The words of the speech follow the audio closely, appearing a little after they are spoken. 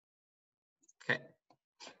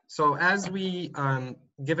So as we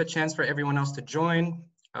give a chance for everyone else to join,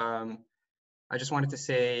 I just wanted to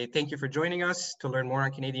say thank you for joining us to learn more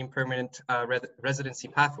on Canadian permanent residency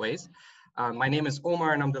pathways. My name is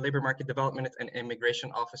Omar and I'm the Labour Market Development and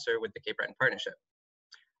Immigration Officer with the Cape Breton Partnership.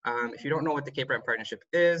 If you don't know what the Cape Breton Partnership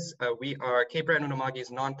is, we are Cape Breton Unamagi's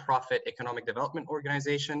nonprofit economic development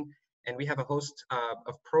organization, and we have a host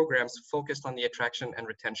of programs focused on the attraction and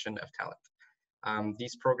retention of talent.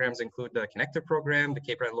 These programs include the Connector Program, the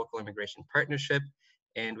Cape Breton Local Immigration Partnership,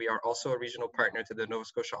 and we are also a regional partner to the Nova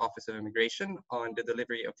Scotia Office of Immigration on the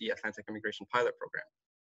delivery of the Atlantic Immigration Pilot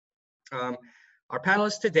Program. Our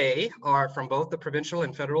panelists today are from both the provincial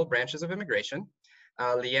and federal branches of immigration.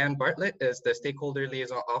 Leanne Bartlett is the Stakeholder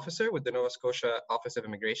Liaison Officer with the Nova Scotia Office of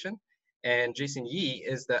Immigration, and Jason Yee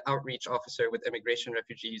is the Outreach Officer with Immigration,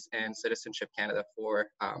 Refugees, and Citizenship Canada for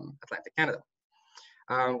Atlantic Canada.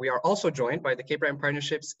 We are also joined by the Cape Breton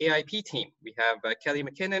Partnership's AIP team. We have Kelly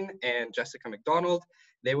McKinnon and Jessica McDonald.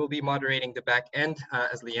 They will be moderating the back end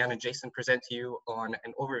as Leanne and Jason present to you on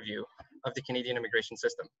an overview of the Canadian immigration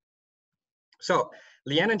system. So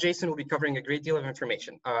Leanne and Jason will be covering a great deal of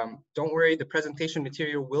information. Don't worry, the presentation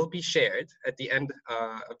material will be shared at the end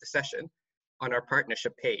of the session on our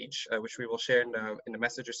partnership page, which we will share in the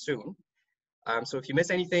messages soon. So if you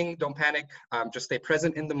miss anything, don't panic. Just stay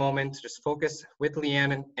present in the moment. Just focus with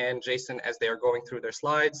Leanne and Jason as they are going through their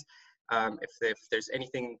slides. If there's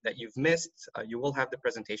anything that you've missed, you will have the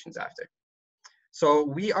presentations after. So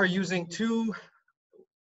we are using two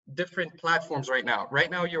different platforms right now.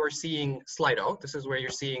 Right now you are seeing Slido. This is where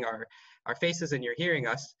you're seeing our faces and you're hearing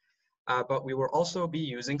us. But we will also be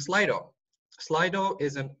using Slido. Slido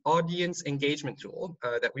is an audience engagement tool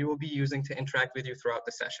that we will be using to interact with you throughout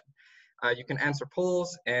the session. You can answer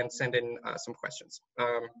polls and send in some questions.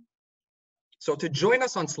 So to join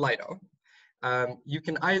us on Slido, you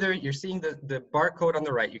can either, you're seeing the barcode on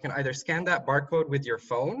the right, you can either scan that barcode with your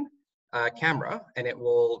phone camera and it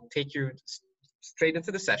will take you straight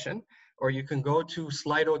into the session, or you can go to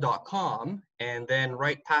slido.com and then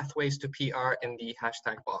write pathways to PR in the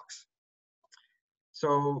hashtag box.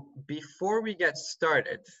 So before we get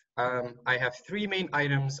started, I have three main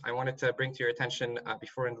items I wanted to bring to your attention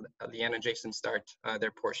before Leanne and Jason start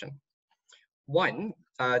their portion. One,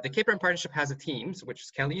 the Cape Breton Partnership has a team, which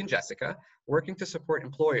is Kelly and Jessica, working to support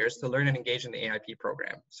employers to learn and engage in the AIP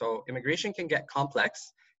program. So immigration can get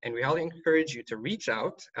complex, and we highly encourage you to reach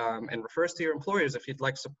out and refer us to your employers if you'd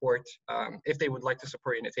like support, if they would like to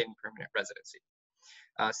support you in attaining permanent residency.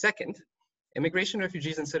 Second, Immigration,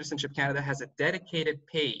 Refugees, and Citizenship Canada has a dedicated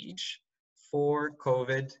page for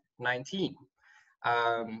COVID-19.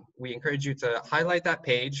 We encourage you to highlight that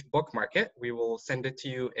page, bookmark it. We will send it to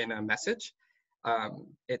you in a message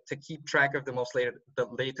to keep track of the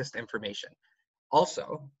latest information.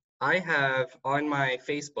 Also, I have on my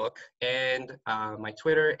Facebook and my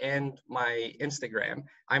Twitter and my Instagram,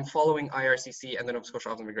 I'm following IRCC and the Nova Scotia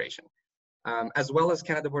Office of Immigration, as well as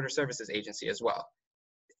Canada Border Services Agency as well.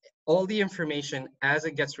 All the information as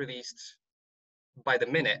it gets released by the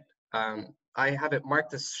minute, I have it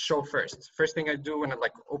marked as show first. First thing I do when I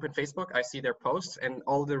open Facebook, I see their posts and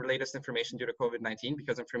all the latest information due to COVID-19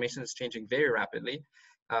 because information is changing very rapidly.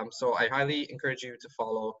 So I highly encourage you to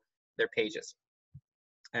follow their pages.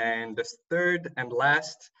 And the third and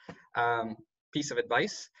last piece of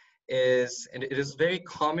advice is, and it is very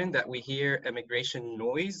common that we hear immigration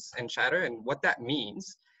noise and chatter, and what that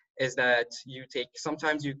means is that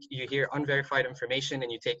sometimes you hear unverified information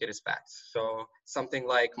and you take it as facts. So something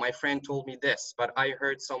like, my friend told me this, but I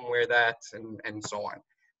heard somewhere that, and so on.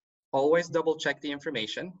 Always double check the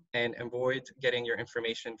information and avoid getting your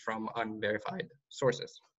information from unverified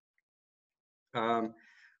sources.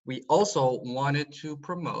 We also wanted to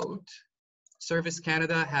promote, Service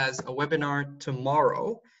Canada has a webinar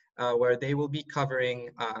tomorrow where they will be covering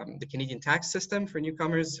the Canadian tax system for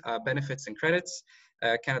newcomers, benefits and credits,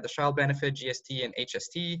 Canada Child Benefit, GST and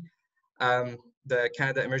HST, the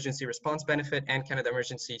Canada Emergency Response Benefit and Canada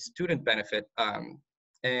Emergency Student Benefit,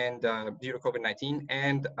 and due to COVID-19,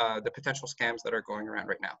 and the potential scams that are going around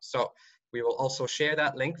right now. So we will also share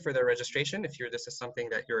that link for the registration if this is something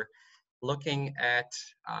that you're looking at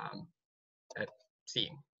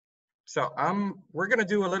seeing. So we're gonna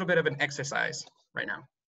do a little bit of an exercise right now.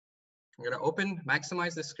 I'm gonna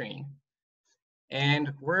maximize the screen,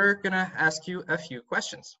 and we're gonna ask you a few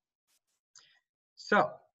questions.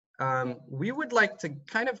 So we would like to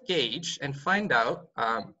kind of gauge and find out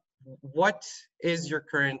what is your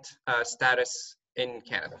current status in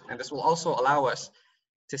Canada. And this will also allow us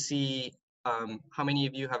to see how many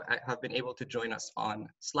of you have been able to join us on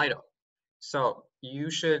Slido. So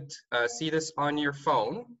you should see this on your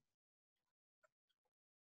phone.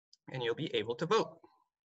 and you'll be able to vote.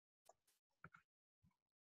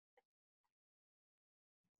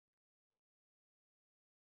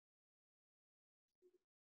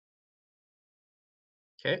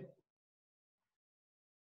 Okay.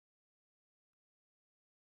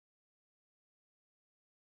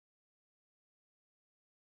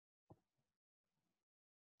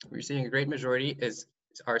 We're seeing a great majority is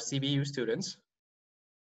our CBU students.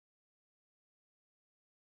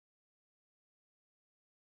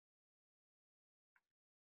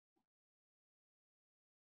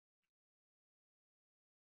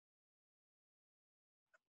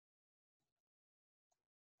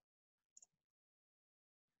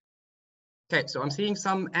 Okay, so I'm seeing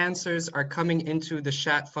some answers are coming into the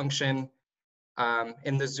chat function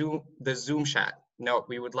in the Zoom chat. No,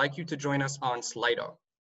 we would like you to join us on Slido.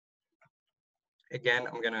 Again,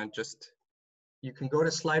 I'm gonna just, you can go to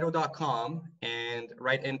slido.com and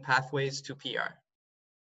write in pathways to PR,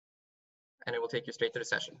 and it will take you straight to the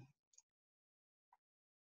session.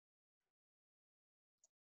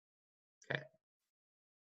 Okay.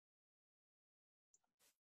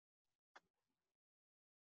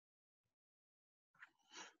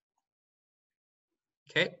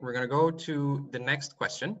 Okay, we're gonna go to the next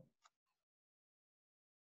question.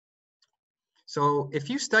 So if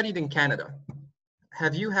you studied in Canada,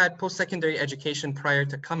 have you had post-secondary education prior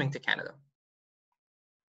to coming to Canada?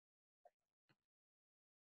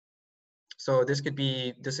 So this could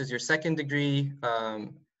be, this is your second degree,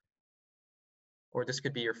 or this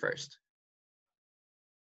could be your first.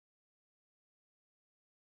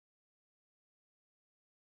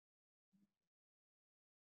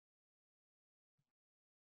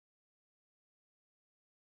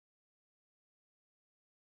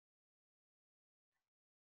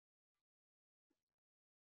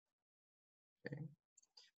 Okay.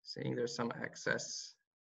 Seeing there's some excess.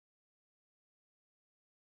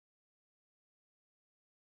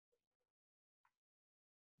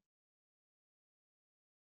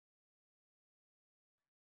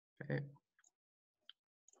 Okay.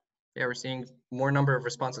 Yeah, we're seeing more number of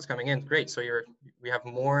responses coming in. Great. So we have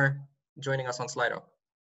more joining us on Slido.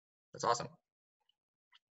 That's awesome.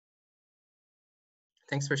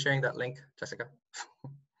 Thanks for sharing that link, Jessica.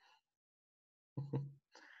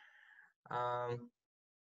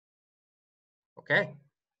 Okay.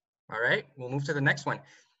 All right. We'll move to the next one.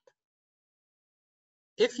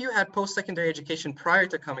 If you had post-secondary education prior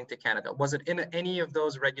to coming to Canada, was it in any of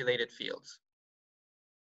those regulated fields?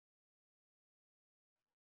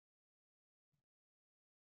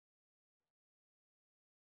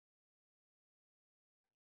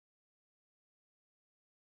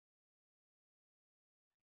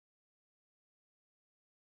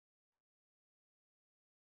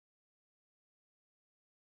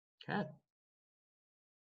 Okay.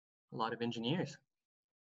 A lot of engineers.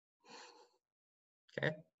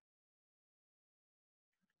 Okay.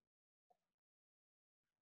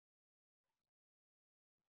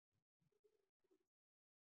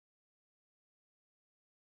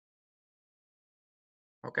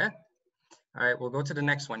 Okay. All right, we'll go to the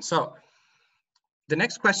next one. So the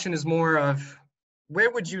next question is more of, where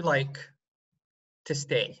would you like to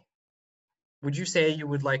stay? Would you say you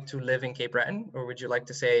would like to live in Cape Breton, or would you like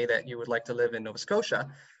to say that you would like to live in Nova Scotia,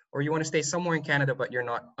 or you want to stay somewhere in Canada, but you're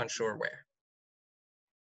not unsure where?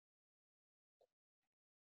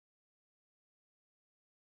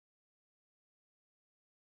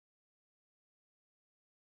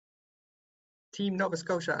 Team Nova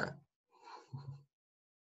Scotia.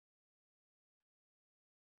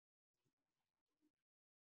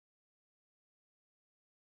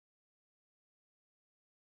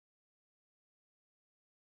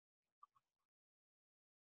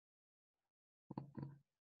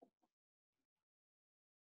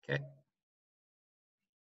 Okay.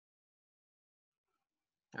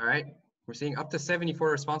 All right. We're seeing up to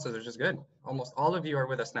 74 responses, which is good. Almost all of you are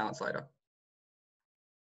with us now on Slido.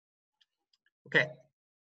 Okay.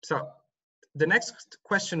 So the next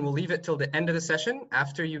question, we'll leave it till the end of the session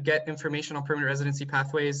after you get information on permanent residency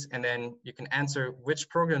pathways, and then you can answer which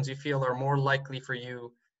programs you feel are more likely for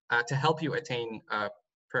you to help you attain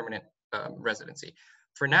permanent residency.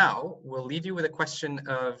 For now, we'll leave you with a question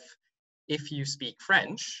of if you speak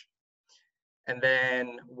French, and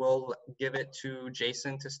then we'll give it to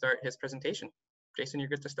Jason to start his presentation. Jason, you're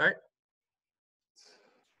good to start?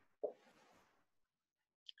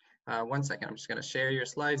 1 second, I'm just gonna share your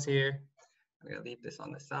slides here. I'm gonna leave this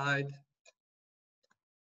on the side.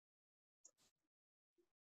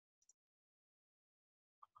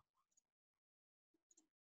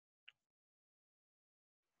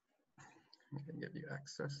 I'm gonna give you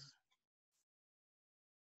access.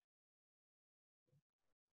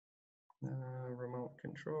 Remote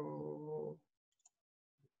control.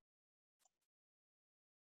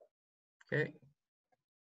 Okay.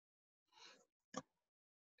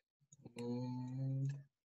 And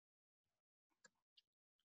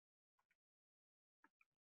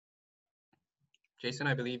Jason,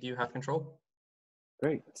 I believe you have control.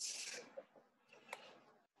 Great.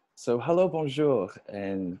 So hello, bonjour,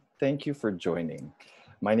 and thank you for joining.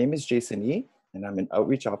 My name is Jason Yee, and I'm an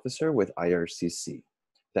outreach officer with IRCC.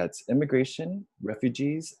 That's Immigration,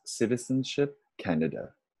 Refugees, Citizenship,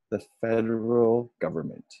 Canada, the federal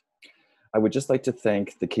government. I would just like to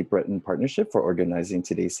thank the Cape Breton Partnership for organizing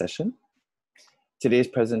today's session. Today's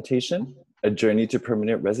presentation, A Journey to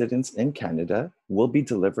Permanent Residence in Canada, will be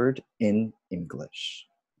delivered in English.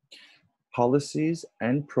 Policies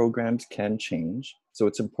and programs can change, so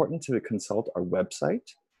it's important to consult our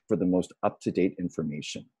website for the most up-to-date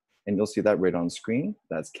information. And you'll see that right on screen.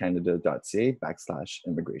 That's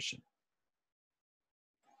canada.ca/immigration.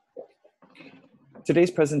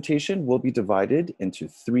 Today's presentation will be divided into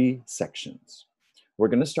 3 sections. We're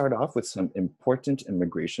going to start off with some important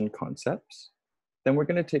immigration concepts. Then we're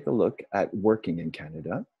going to take a look at working in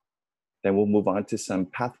Canada. Then we'll move on to some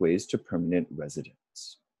pathways to permanent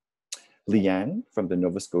residence. Leanne from the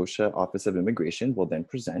Nova Scotia Office of Immigration will then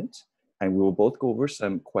present, and we will both go over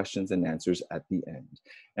some questions and answers at the end.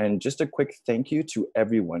 And just a quick thank you to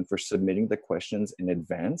everyone for submitting the questions in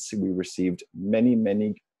advance. We received many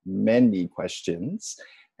questions,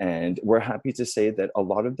 and we're happy to say that a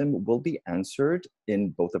lot of them will be answered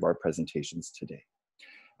in both of our presentations today.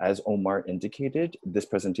 As Omar indicated, this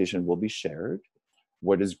presentation will be shared.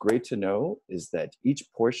 What is great to know is that each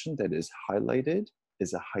portion that is highlighted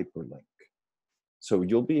is a hyperlink. So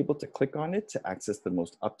you'll be able to click on it to access the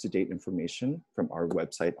most up-to-date information from our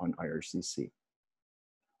website on IRCC.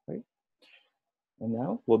 Right? And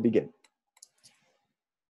now we'll begin.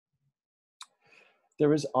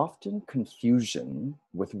 There is often confusion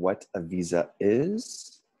with what a visa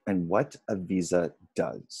is and what a visa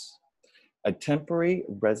does. A temporary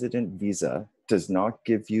resident visa does not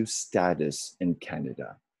give you status in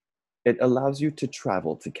Canada. It allows you to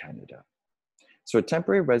travel to Canada. So a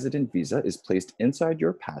temporary resident visa is placed inside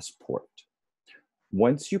your passport.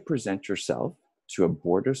 Once you present yourself to a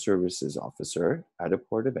border services officer at a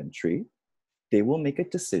port of entry, they will make a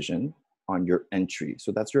decision on your entry.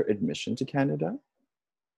 So that's your admission to Canada.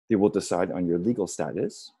 They will decide on your legal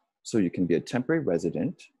status. So you can be a temporary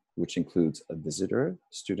resident, which includes a visitor,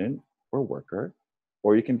 student, or worker,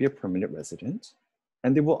 or you can be a permanent resident.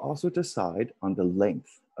 And they will also decide on the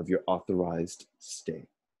length of your authorized stay.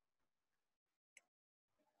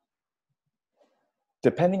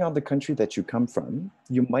 Depending on the country that you come from,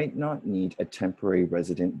 you might not need a temporary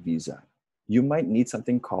resident visa. You might need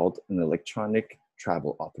something called an electronic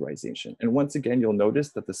travel authorization. And once again, you'll notice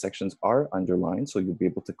that the sections are underlined, so you'll be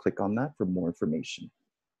able to click on that for more information.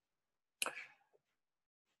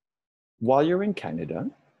 While you're in Canada,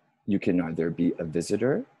 you can either be a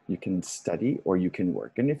visitor, you can study, or you can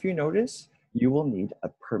work. And if you notice, you will need a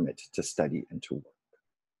permit to study and to work.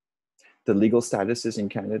 The legal statuses in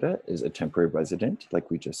Canada is a temporary resident,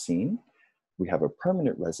 like we just seen. We have a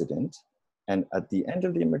permanent resident, and at the end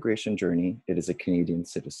of the immigration journey, it is a Canadian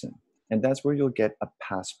citizen. And that's where you'll get a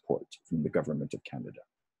passport from the government of Canada.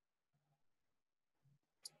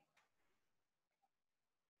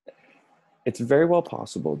 It's very well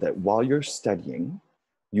possible that while you're studying,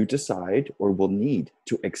 you decide or will need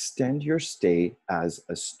to extend your stay as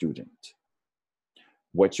a student.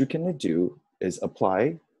 What you can do is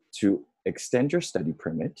apply to extend your study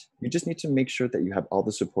permit. You just need to make sure that you have all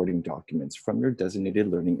the supporting documents from your designated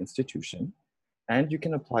learning institution, and you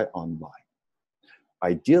can apply online.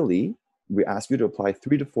 Ideally, we ask you to apply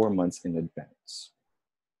 3 to 4 months in advance.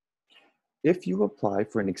 If you apply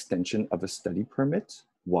for an extension of a study permit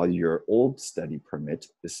while your old study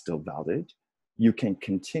permit is still valid, you can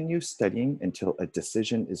continue studying until a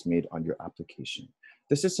decision is made on your application.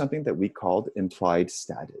 This is something that we called implied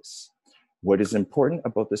status. What is important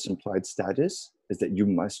about this implied status is that you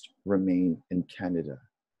must remain in Canada.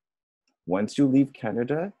 Once you leave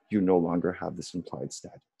Canada, you no longer have this implied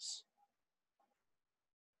status.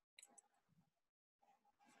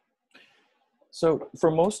 So for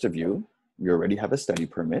most of you, you already have a study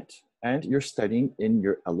permit and you're studying in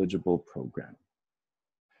your eligible program.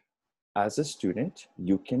 As a student,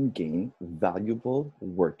 you can gain valuable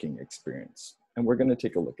working experience. And we're going to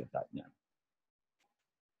take a look at that now.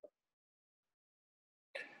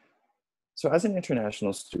 So as an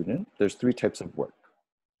international student, there's 3 types of work.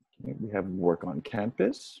 Okay, we have work on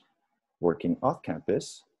campus, working off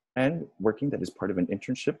campus, and working that is part of an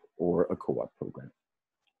internship or a co-op program.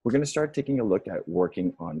 we're going to start taking a look at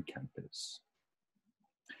working on campus.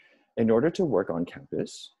 In order to work on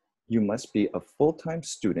campus, you must be a full-time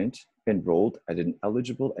student enrolled at an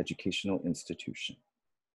eligible educational institution.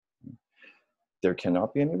 There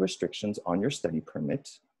cannot be any restrictions on your study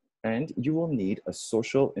permit, and you will need a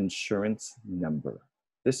social insurance number.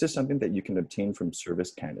 This is something that you can obtain from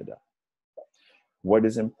Service Canada. What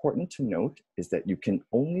is important to note is that you can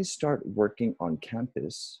only start working on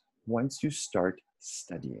campus once you start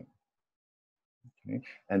studying. Okay?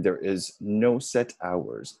 And there is no set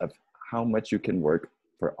hours of how much you can work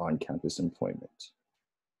for on-campus employment.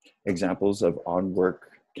 Examples of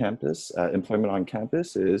employment on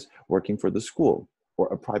campus is working for the school or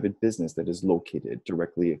a private business that is located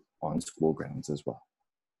directly on school grounds as well.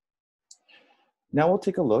 Now we'll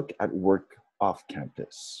take a look at work off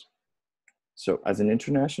campus. So as an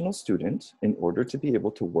international student, in order to be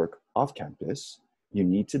able to work off campus, you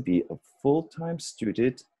need to be a full-time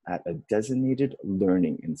student at a designated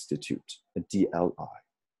learning institute, a DLI.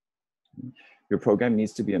 Your program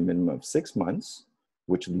needs to be a minimum of 6 months,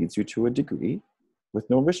 which leads you to a degree with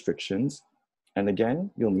no restrictions. And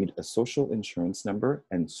again, you'll need a social insurance number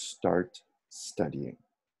and start studying.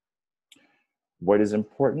 What is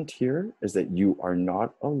important here is that you are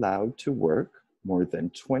not allowed to work more than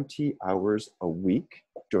 20 hours a week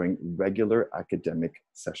during regular academic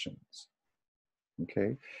sessions.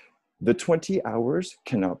 Okay? The 20 hours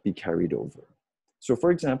cannot be carried over. So for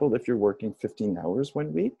example, if you're working 15 hours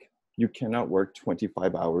one week, you cannot work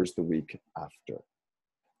 25 hours the week after.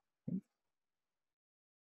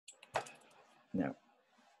 Now,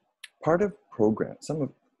 part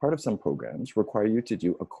of some programs require you to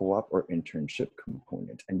do a co-op or internship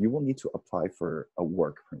component, and you will need to apply for a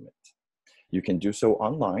work permit. You can do so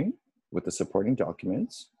online with the supporting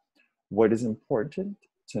documents. What is important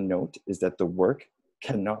to note is that the work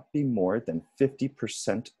cannot be more than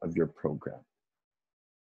 50% of your program.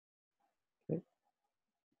 Okay.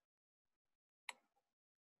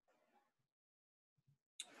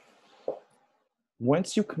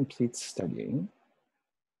 Once you complete studying,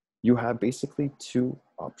 you have basically two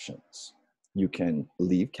options. You can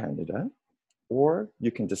leave Canada, or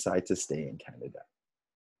you can decide to stay in Canada.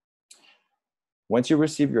 Once you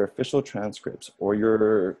receive your official transcripts or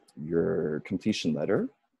your completion letter,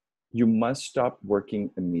 you must stop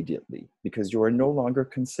working immediately because you are no longer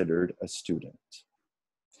considered a student.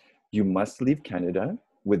 You must leave Canada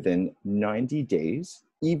within 90 days,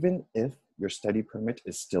 even if your study permit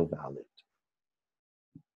is still valid.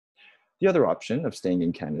 The other option of staying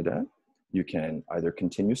in Canada, you can either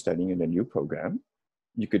continue studying in a new program,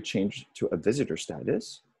 you could change to a visitor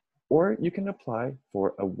status, or you can apply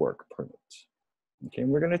for a work permit. Okay,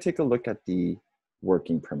 and we're going to take a look at the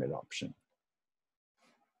working permit option.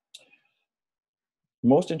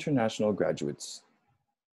 Most international graduates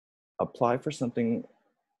apply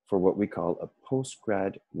for what we call a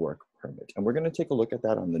post-grad work permit. And we're going to take a look at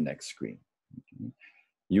that on the next screen. Okay.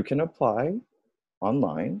 You can apply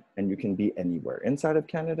online and you can be anywhere inside of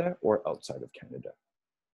Canada or outside of Canada.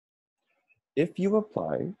 If you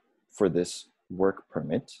apply for this work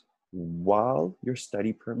permit while your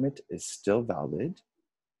study permit is still valid,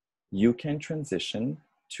 you can transition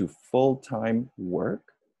to full-time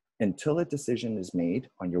work until a decision is made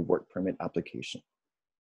on your work permit application.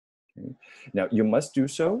 Okay. Now, you must do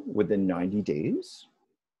so within 90 days,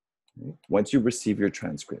 okay, once you receive your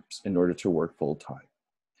transcripts in order to work full-time.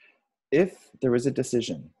 If there is a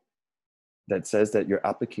decision that says that your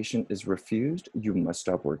application is refused, you must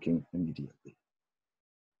stop working immediately.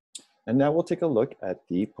 And now we'll take a look at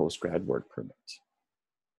the post-grad work permit.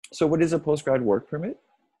 So what is a post-grad work permit?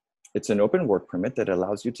 It's an open work permit that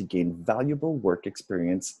allows you to gain valuable work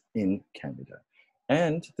experience in Canada.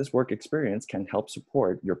 And this work experience can help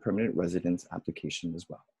support your permanent residence application as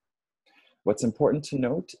well. What's important to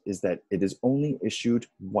note is that it is only issued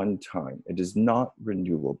one time. It is not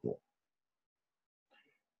renewable.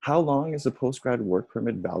 How long is a post-grad work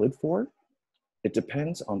permit valid for? It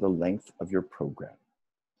depends on the length of your program.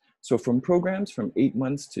 So from programs from 8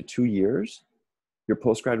 months to 2 years, your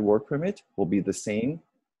post-grad work permit will be the same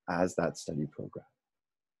as that study program.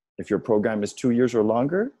 If your program is 2 years or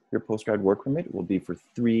longer, your post-grad work permit will be for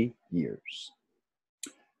 3 years.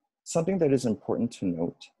 Something that is important to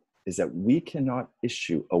note is that we cannot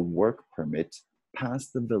issue a work permit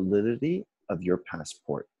past the validity of your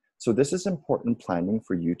passport. So this is important planning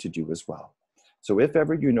for you to do as well. So if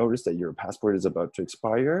ever you notice that your passport is about to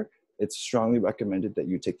expire, it's strongly recommended that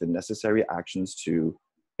you take the necessary actions to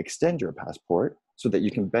extend your passport so that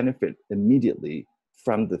you can benefit immediately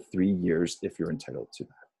from the 3 years if you're entitled to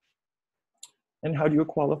that. And how do you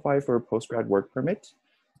qualify for a post-grad work permit?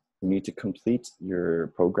 You need to complete your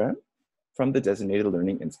program from the Designated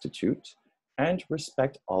Learning Institute and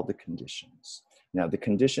respect all the conditions. Now, the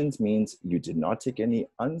conditions means you did not take any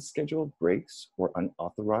unscheduled breaks or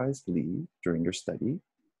unauthorized leave during your study,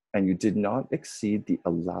 and you did not exceed the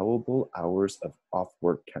allowable hours of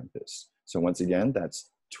off-work campus. So once again, that's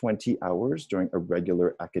 20 hours during a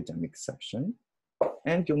regular academic session.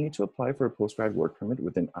 And you'll need to apply for a postgrad work permit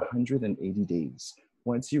within 180 days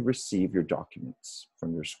once you receive your documents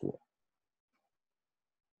from your school.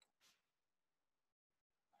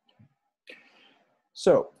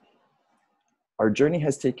 So our journey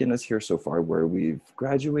has taken us here so far where we've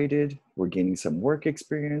graduated, we're gaining some work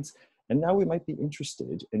experience, and now we might be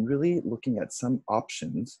interested in really looking at some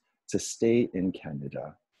options to stay in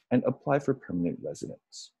Canada and apply for permanent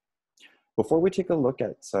residence. Before we take a look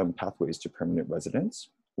at some pathways to permanent residence,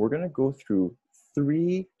 we're going to go through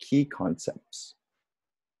 3 key concepts.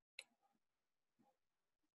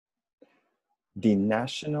 The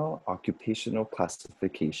National Occupational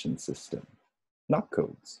Classification System, NOC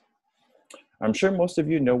codes. I'm sure most of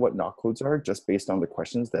you know what NOC codes are just based on the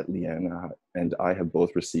questions that Leanna and I have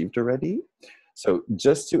both received already. So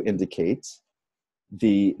just to indicate,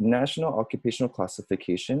 the National Occupational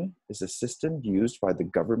Classification is a system used by the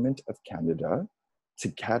Government of Canada to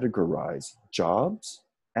categorize jobs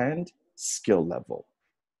and skill level.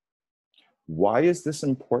 Why is this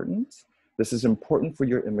important? This is important for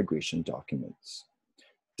your immigration documents.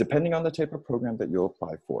 Depending on the type of program that you'll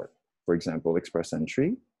apply for example, Express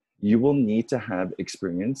Entry, you will need to have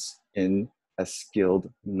experience in a skilled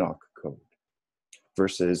NOC code.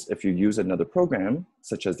 Versus if you use another program,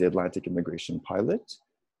 such as the Atlantic Immigration Pilot,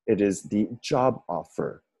 it is the job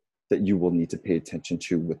offer that you will need to pay attention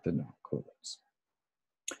to with the NOC codes.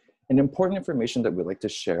 An important information that we like to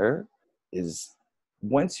share is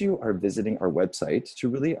once you are visiting our website to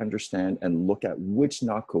really understand and look at which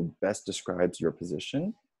NOC code best describes your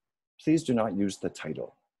position, please do not use the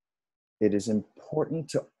title. It is important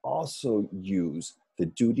to also use the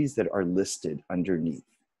duties that are listed underneath.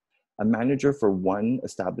 A manager for one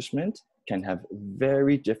establishment can have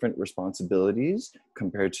very different responsibilities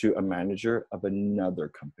compared to a manager of another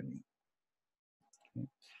company.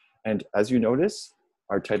 And as you notice,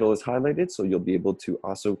 our title is highlighted, so you'll be able to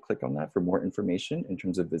also click on that for more information in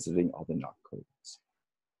terms of visiting all the NOC codes.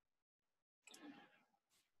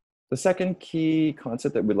 The second key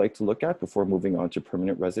concept that we'd like to look at before moving on to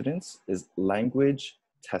permanent residence is language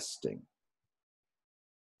testing.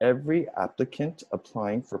 Every applicant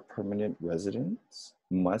applying for permanent residence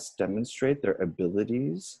must demonstrate their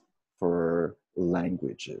abilities for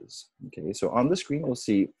languages. Okay, so on the screen, you'll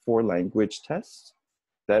see 4 language tests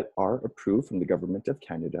that are approved from the Government of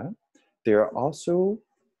Canada. They are also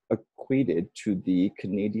equated to the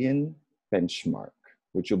Canadian benchmark,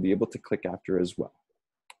 which you'll be able to click after as well.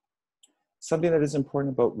 Something that is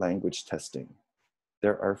important about language testing,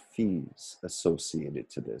 there are fees associated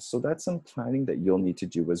to this. So that's some planning that you'll need to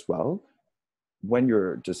do as well when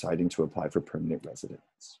you're deciding to apply for permanent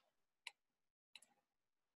residence.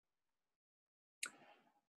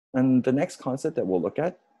 And the next concept that we'll look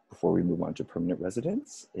at before we move on to permanent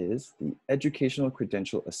residence is the Educational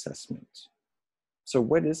Credential Assessment. So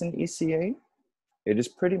what is an ECA? It is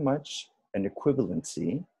pretty much an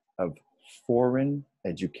equivalency of foreign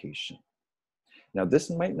education. Now, this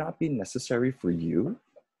might not be necessary for you,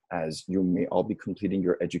 as you may all be completing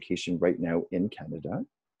your education right now in Canada.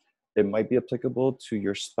 It might be applicable to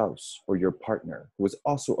your spouse or your partner who is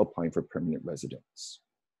also applying for permanent residence.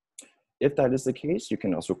 If that is the case, you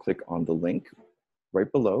can also click on the link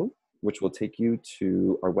right below, which will take you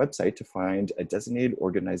to our website to find a designated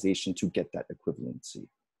organization to get that equivalency.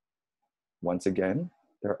 Once again,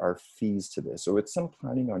 there are fees to this, so it's some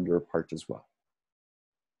planning on your part as well.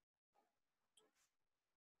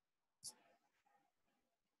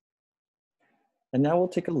 And now we'll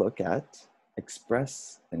take a look at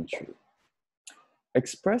Express Entry.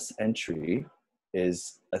 Express Entry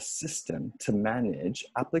is a system to manage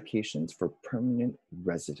applications for permanent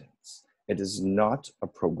residence. It is not a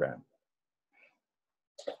program.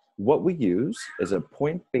 What we use is a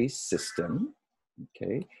point-based system,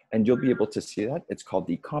 okay? And you'll be able to see that. It's called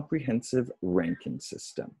the Comprehensive Ranking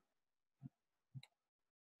System.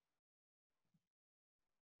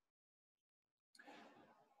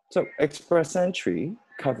 So Express Entry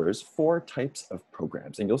covers 4 types of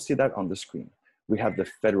programs, and you'll see that on the screen. We have the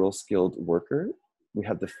Federal Skilled Worker, we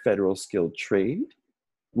have the Federal Skilled Trade,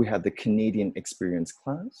 we have the Canadian Experience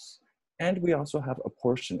Class, and we also have a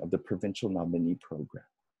portion of the Provincial Nominee Program.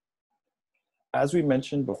 As we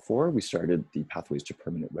mentioned before, we started the Pathways to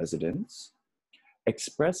Permanent Residence.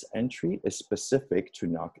 Express Entry is specific to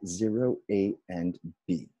NOC 0A and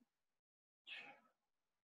B.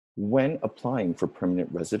 When applying for permanent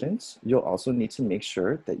residence, you'll also need to make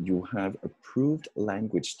sure that you have approved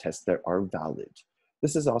language tests that are valid.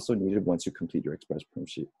 This is also needed once you complete your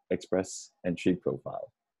express entry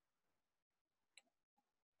profile.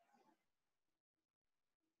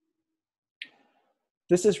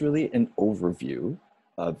 This is really an overview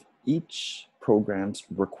of each program's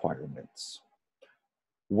requirements.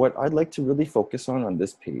 What I'd like to really focus on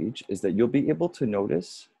this page is that you'll be able to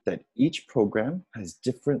notice that each program has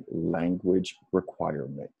different language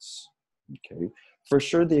requirements, okay? For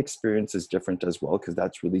sure, the experience is different as well, because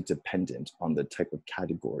that's really dependent on the type of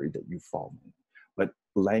category that you fall in. But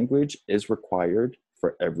language is required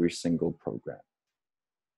for every single program.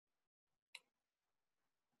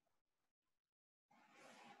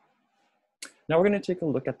 Now we're going to take a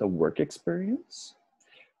look at the work experience.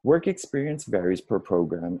 Work experience varies per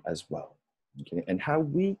program as well. Okay? And how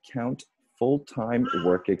we count full-time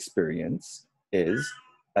work experience is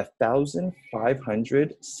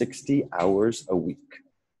 1,560 hours a week.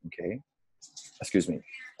 Okay? Excuse me,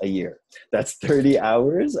 a year. That's 30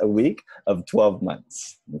 hours a week of 12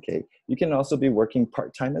 months. Okay? You can also be working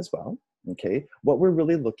part-time as well. Okay? What we're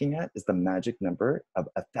really looking at is the magic number of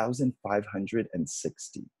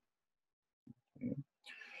 1,560. Okay?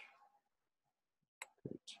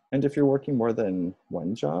 And if you're working more than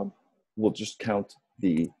one job, we'll just count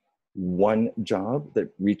the one job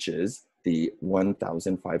that reaches the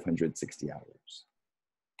 1,560 hours.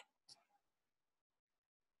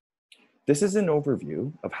 This is an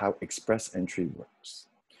overview of how express entry works.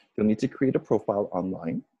 You'll need to create a profile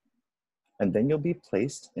online, and then you'll be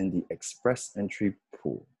placed in the express entry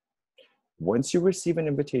pool. Once you receive an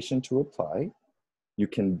invitation to apply, you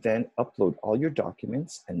can then upload all your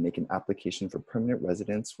documents and make an application for permanent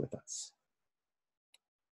residence with us.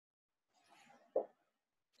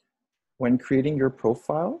 When creating your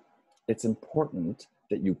profile, it's important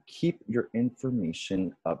that you keep your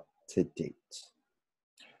information up to date.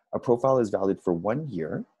 A profile is valid for 1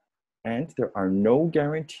 year, and there are no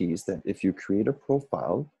guarantees that if you create a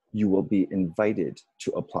profile, you will be invited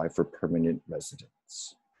to apply for permanent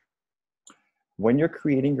residence. When you're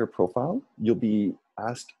creating your profile, you'll be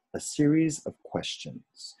asked a series of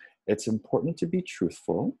questions. It's important to be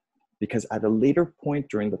truthful because at a later point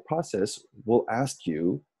during the process, we'll ask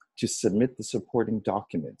you to submit the supporting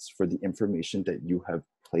documents for the information that you have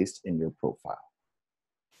placed in your profile.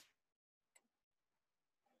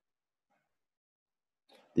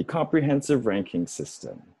 The comprehensive ranking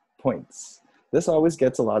system, points. This always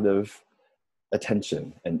gets a lot of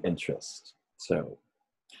attention and interest. So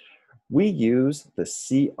we use the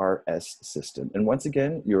CRS system. And once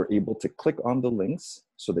again, you're able to click on the links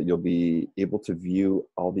so that you'll be able to view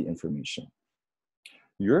all the information.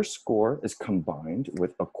 Your score is combined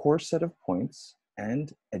with a core set of points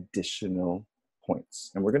and additional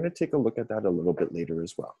points. And we're going to take a look at that a little bit later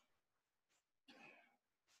as well.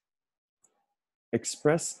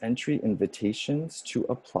 Express entry invitations to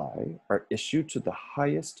apply are issued to the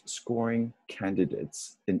highest scoring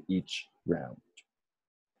candidates in each round.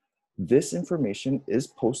 This information is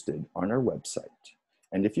posted on our website.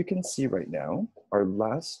 And if you can see right now, our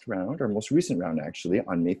last round, our most recent round actually,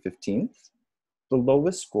 on May 15th, the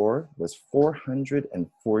lowest score was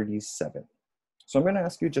 447. So I'm going to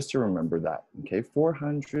ask you just to remember that, okay?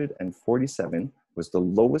 447 was the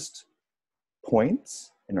lowest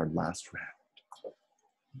points in our last round.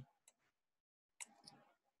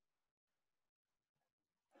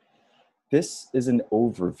 This is an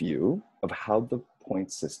overview of how the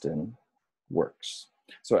point system works.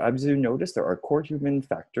 So as you notice, there are core human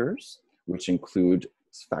factors, which include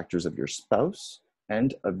factors of your spouse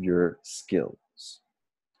and of your skills.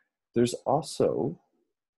 There's also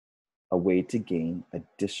a way to gain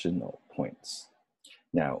additional points.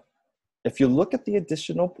 Now, if you look at the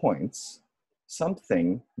additional points,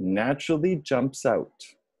 something naturally jumps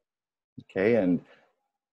out, okay? And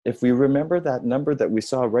if we remember that number that we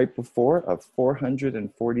saw right before of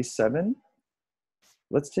 447,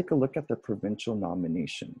 let's take a look at the provincial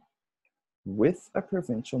nomination. With a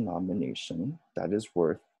provincial nomination, that is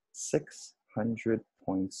worth 600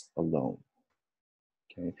 points alone.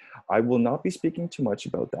 Okay, I will not be speaking too much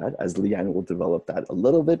about that as Leanne will develop that a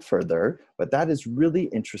little bit further, but that is really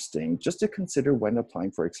interesting just to consider when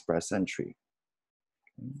applying for express entry.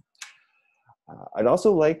 Okay. I'd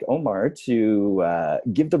also like Omar to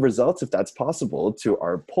give the results, if that's possible, to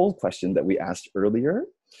our poll question that we asked earlier.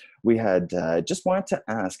 We had just wanted to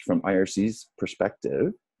ask from IRC's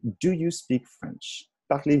perspective, do you speak French?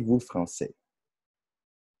 Parlez-vous français?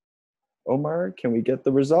 Omar, can we get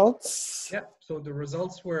the results? Yeah, so the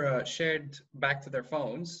results were shared back to their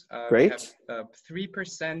phones. We have Great.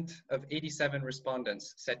 3% of 87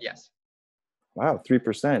 respondents said yes. Wow,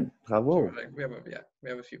 3%. So Bravo. we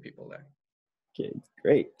have a few people there. Okay,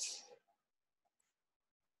 great.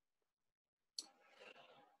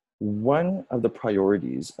 One of the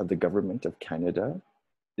priorities of the Government of Canada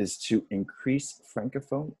is to increase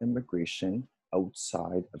Francophone immigration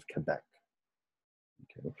outside of Quebec.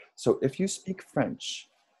 Okay. So if you speak French,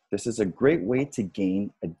 this is a great way to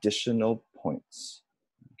gain additional points.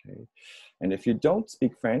 Okay. And if you don't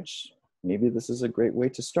speak French, maybe this is a great way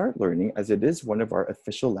to start learning, as it is one of our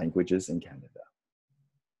official languages in Canada.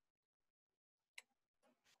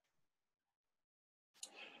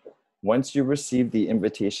 Once you receive the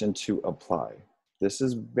invitation to apply, this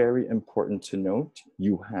is very important to note.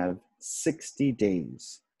 You have 60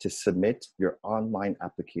 days to submit your online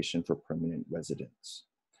application for permanent residence.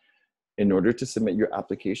 In order to submit your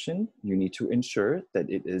application, you need to ensure that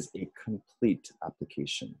it is a complete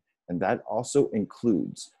application. And that also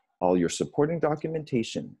includes all your supporting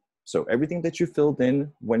documentation. So everything that you filled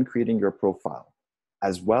in when creating your profile,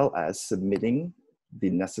 as well as submitting the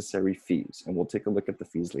necessary fees. And we'll take a look at the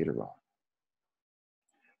fees later on.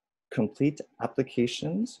 Complete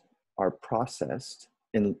applications are processed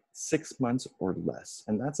in 6 months or less,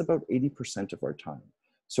 and that's about 80% of our time.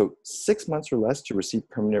 So 6 months or less to receive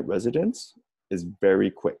permanent residence is very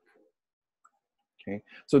quick. Okay,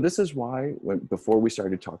 so this is why before we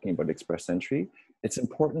started talking about express entry, it's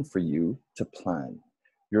important for you to plan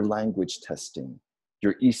your language testing,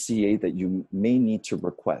 your ECA that you may need to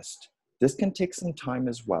request. This can take some time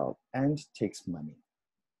as well and takes money.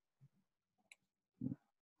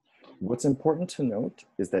 What's important to note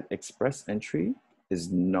is that express entry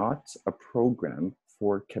is not a program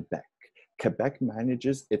for Quebec. Quebec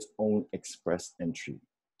manages its own express entry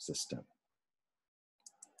system.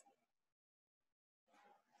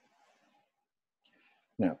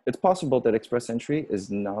 Now, it's possible that express entry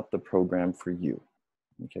is not the program for you,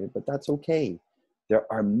 okay, but that's okay. There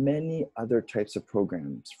are many other types of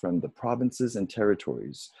programs from the provinces and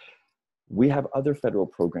territories. We have other federal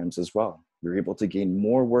programs as well. You're able to gain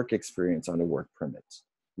more work experience on a work permit.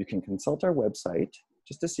 You can consult our website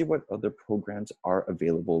just to see what other programs are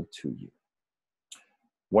available to you.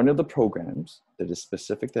 One of the programs that is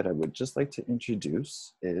specific that I would just like to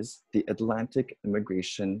introduce is the Atlantic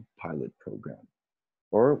Immigration Pilot Program,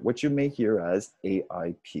 or what you may hear as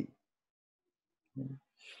AIP.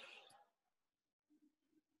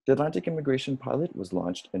 The Atlantic Immigration Pilot was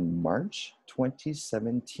launched in March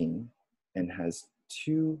 2017 and has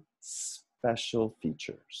two special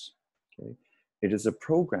features. Okay? It is a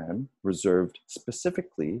program reserved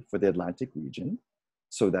specifically for the Atlantic region.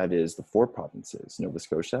 So that is the 4 provinces, Nova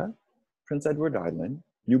Scotia, Prince Edward Island,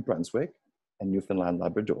 New Brunswick, and Newfoundland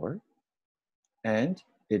Labrador. And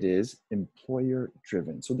it is employer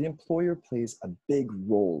driven. So the employer plays a big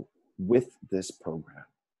role with this program.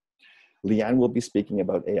 Leanne will be speaking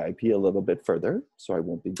about AIP a little bit further, so I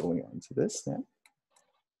won't be going on to this now.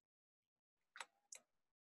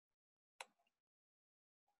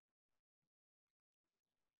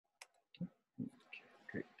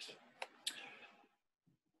 Great.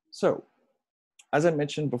 So, as I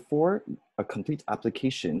mentioned before, a complete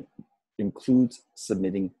application includes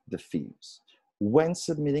submitting the fees. When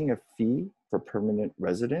submitting a fee for permanent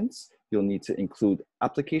residence, you'll need to include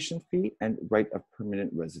application fee and right of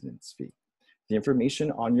permanent residence fee. The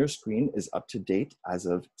information on your screen is up to date as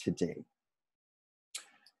of today.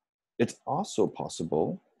 It's also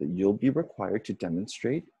possible that you'll be required to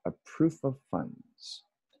demonstrate a proof of funds,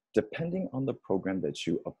 depending on the program that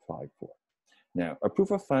you apply for. Now, a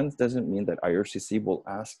proof of funds doesn't mean that IRCC will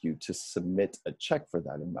ask you to submit a check for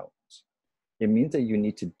that amount. It means that you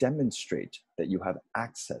need to demonstrate that you have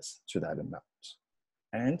access to that amount.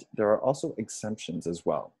 And there are also exemptions as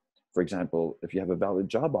well. For example, if you have a valid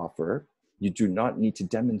job offer, you do not need to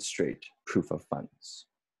demonstrate proof of funds.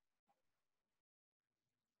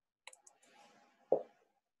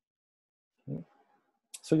 Okay.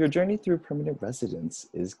 So your journey through permanent residence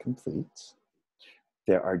is complete.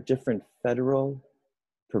 There are different federal,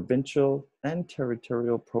 provincial, and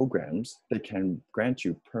territorial programs that can grant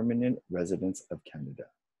you permanent residence of Canada.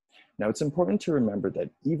 Now, it's important to remember that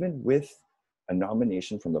even with a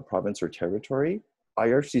nomination from the province or territory,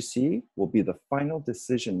 IRCC will be the final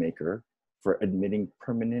decision maker for admitting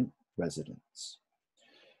permanent residents.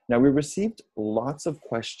 Now, we received lots of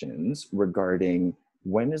questions regarding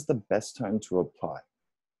when is the best time to apply?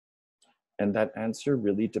 And that answer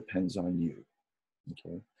really depends on you.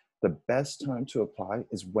 Okay. The best time to apply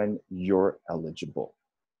is when you're eligible.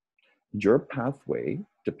 Your pathway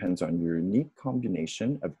depends on your unique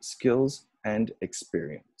combination of skills and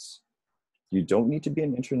experience. You don't need to be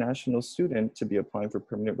an international student to be applying for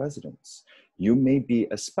permanent residence. You may be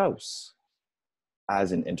a spouse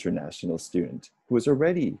as an international student who is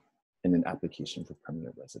already in an application for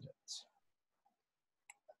permanent residence.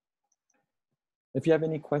 If you have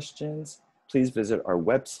any questions, please visit our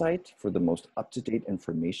website for the most up-to-date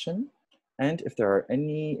information. And if there are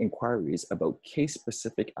any inquiries about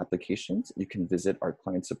case-specific applications, you can visit our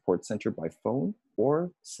Client Support Center by phone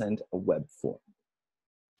or send a web form.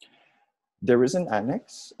 There is an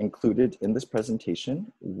annex included in this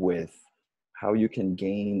presentation with how you can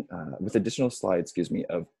gain, with additional slides,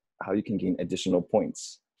 of how you can gain additional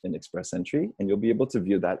points in Express Entry, and you'll be able to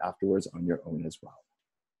view that afterwards on your own as well.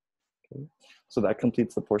 Okay. So that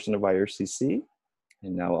completes the portion of IRCC,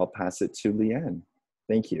 and now I'll pass it to Leanne.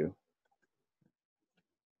 Thank you.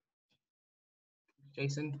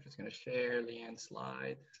 Jason, just going to share Leanne's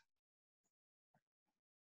slide.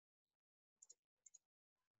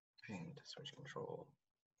 And switch control.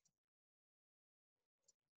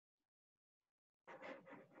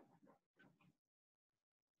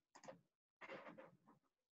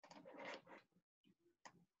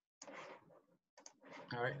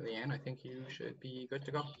 All right, Leanne, I think you should be good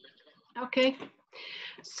to go. Okay.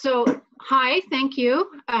 So, hi, thank you,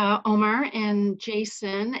 Omar and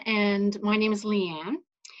Jason, and my name is Leanne,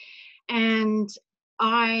 and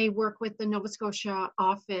I work with the Nova Scotia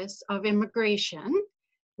Office of Immigration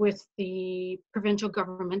with the provincial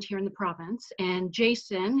government here in the province, and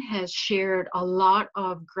Jason has shared a lot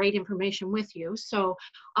of great information with you, so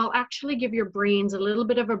I'll actually give your brains a little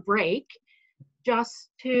bit of a break just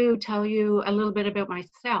to tell you a little bit about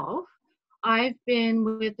myself. I've been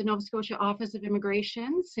with the Nova Scotia Office of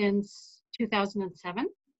Immigration since 2007,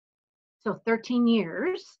 so 13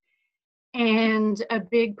 years. And a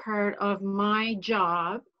big part of my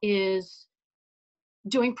job is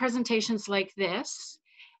doing presentations like this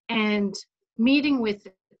and meeting with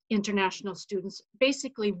international students,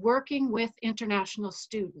 basically working with international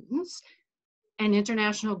students and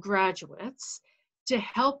international graduates to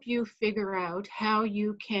help you figure out how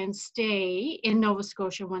you can stay in Nova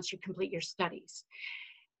Scotia once you complete your studies.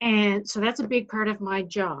 And so that's a big part of my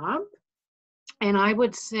job. And I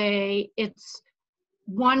would say it's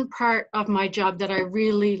one part of my job that I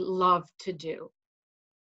really love to do.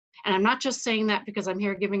 And I'm not just saying that because I'm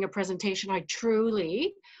here giving a presentation. I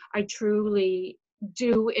truly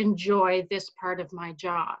do enjoy this part of my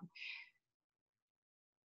job.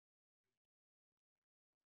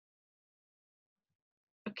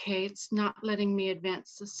 Okay, it's not letting me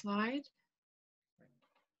advance the slide.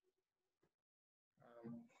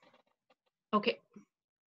 Okay,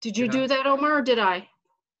 did you do that, Omar, or did I?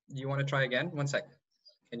 You want to try again? 1 sec.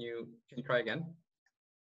 Can you try again?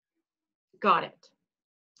 Got it.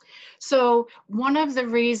 So one of the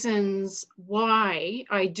reasons why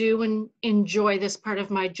I do enjoy this part of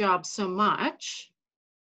my job so much,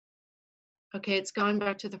 okay, it's gone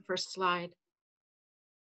back to the first slide.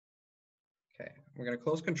 Okay, we're going to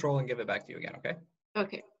close control and give it back to you again, okay?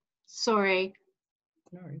 Okay, sorry.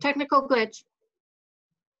 No worries. Technical glitch.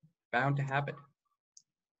 Bound to happen.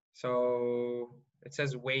 So it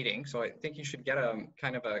says waiting, so I think you should get a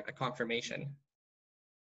kind of a confirmation.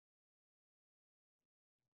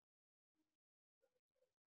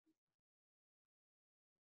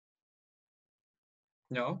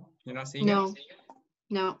 No, you're not seeing it?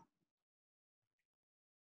 No.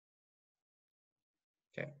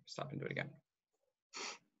 Okay, stop and do it again.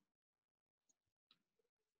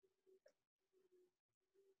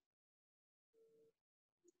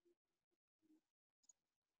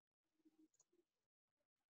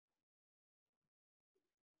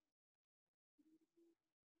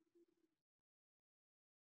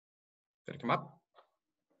 Did it come up?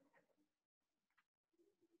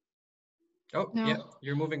 Oh, No. Yeah,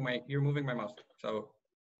 you're moving my mouse. So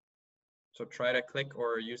try to click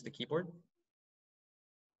or use the keyboard.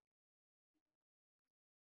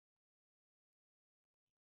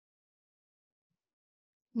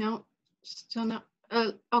 No, still not.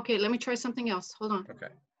 Okay, let me try something else. Hold on.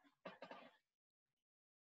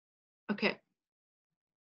 Okay.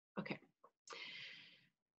 Okay.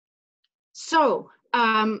 So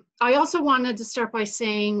I also wanted to start by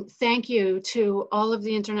saying thank you to all of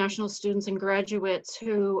the international students and graduates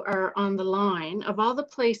who are on the line. Of all the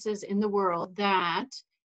places in the world that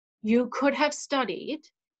you could have studied,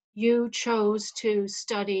 you chose to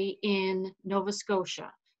study in Nova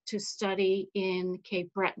Scotia, to study in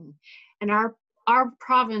Cape Breton. And our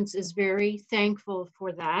province is very thankful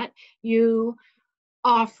for that. You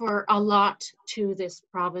offer a lot to this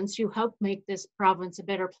province. You help make this province a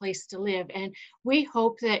better place to live. And we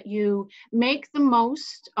hope that you make the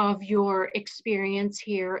most of your experience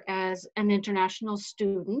here as an international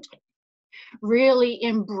student. Really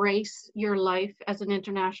embrace your life as an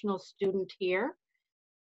international student here.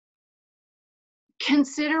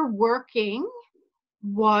 Consider working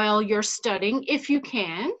while you're studying, if you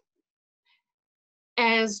can.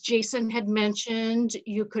 As Jason had mentioned,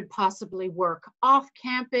 you could possibly work off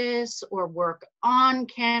campus or work on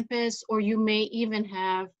campus, or you may even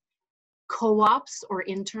have co-ops or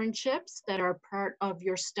internships that are part of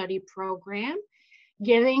your study program.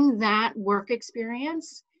 Getting that work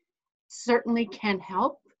experience certainly can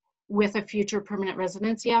help with a future permanent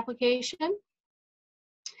residency application.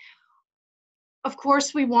 Of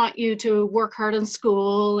course, we want you to work hard in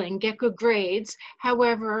school and get good grades.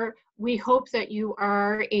 However, we hope that you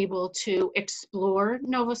are able to explore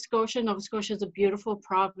Nova Scotia. Nova Scotia is a beautiful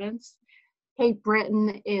province. Cape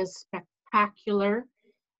Breton is spectacular.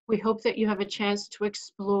 We hope that you have a chance to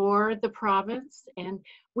explore the province, and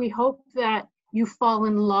we hope that you fall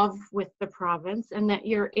in love with the province and that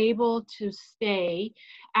you're able to stay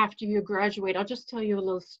after you graduate. I'll just tell you a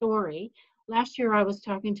little story. Last year, I was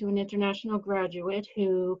talking to an international graduate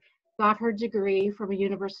who got her degree from a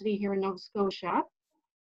university here in Nova Scotia.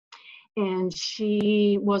 And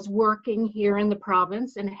she was working here in the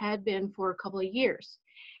province and had been for a couple of years.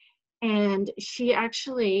 And she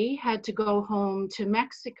actually had to go home to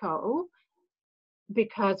Mexico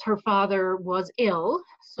because her father was ill.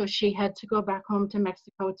 So she had to go back home to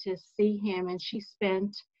Mexico to see him. And she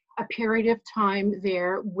spent a period of time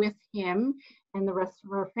there with him and the rest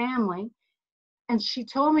of her family. And she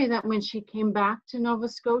told me that when she came back to Nova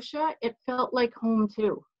Scotia, it felt like home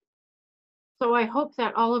too. So I hope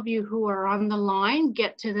that all of you who are on the line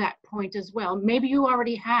get to that point as well. Maybe you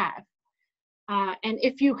already have. And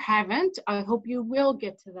if you haven't, I hope you will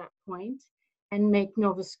get to that point and make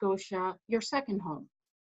Nova Scotia your second home.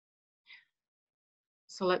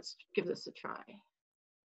 So let's give this a try.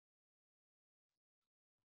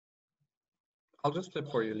 I'll just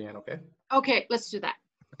flip for you, Leanne, okay? Okay, let's do that.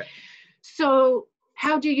 Okay. So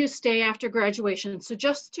how do you stay after graduation? So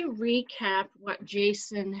just to recap what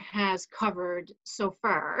Jason has covered so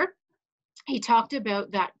far, he talked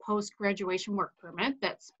about that post-graduation work permit,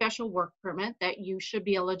 that special work permit that you should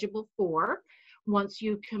be eligible for once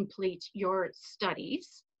you complete your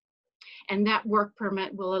studies. And that work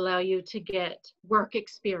permit will allow you to get work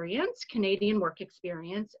experience, Canadian work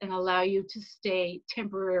experience, and allow you to stay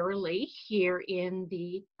temporarily here in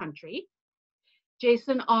the country.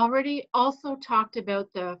 Jason already also talked about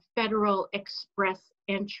the federal express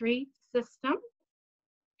entry system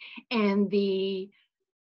and the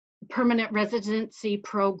permanent residency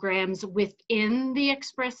programs within the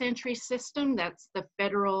express entry system. That's the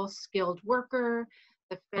federal skilled worker,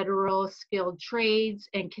 the federal skilled trades,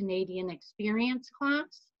 and Canadian experience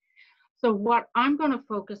class. So what I'm going to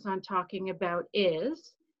focus on talking about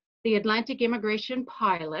is the Atlantic Immigration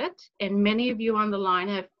Pilot, and many of you on the line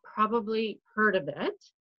have probably heard of it.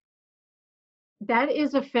 That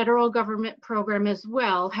is a federal government program as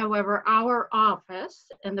well. However, our office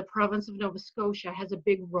and the province of Nova Scotia has a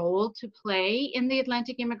big role to play in the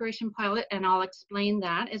Atlantic Immigration Pilot, and I'll explain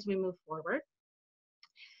that as we move forward.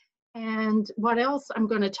 And what else I'm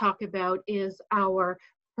going to talk about is our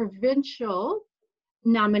provincial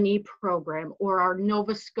nominee program, or our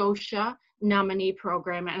Nova Scotia nominee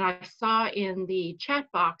program. And I saw in the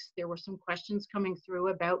chat box there were some questions coming through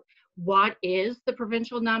about what is the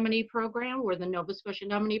provincial nominee program or the Nova Scotia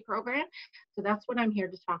nominee program. So that's what I'm here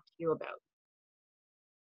to talk to you about.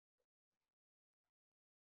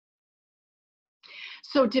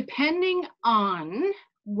 So depending on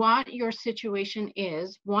what your situation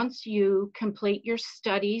is, once you complete your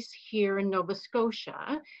studies here in Nova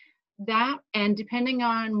Scotia, that, and depending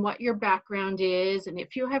on what your background is and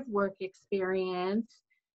if you have work experience,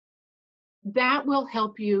 that will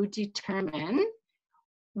help you determine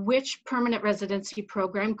which permanent residency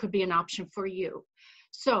program could be an option for you.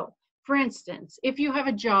 So, for instance, if you have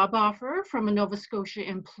a job offer from a Nova Scotia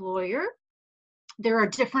employer, there are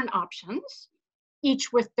different options,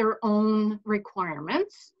 each with their own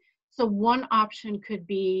requirements. So one option could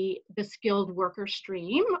be the skilled worker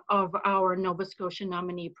stream of our Nova Scotia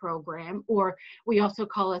nominee program, or we also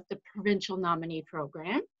call it the provincial nominee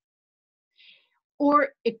program. Or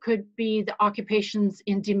it could be the occupations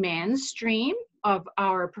in demand stream of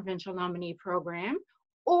our provincial nominee program,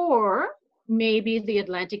 or maybe the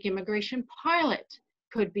Atlantic Immigration Pilot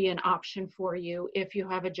could be an option for you if you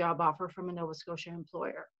have a job offer from a Nova Scotia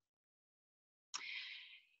employer.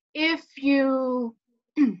 If you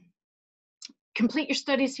complete your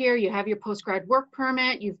studies here, you have your postgrad work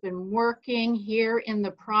permit, you've been working here in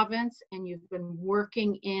the province, and you've been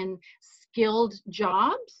working in skilled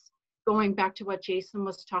jobs, going back to what Jason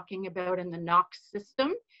was talking about in the NOX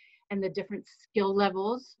system and the different skill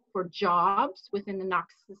levels for jobs within the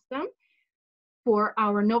NOX system. For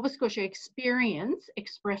our Nova Scotia Experience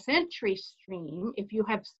Express Entry stream, if you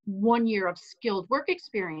have 1 year of skilled work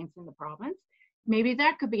experience in the province, maybe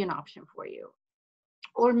that could be an option for you.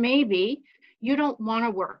 Or maybe you don't want to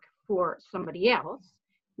work for somebody else.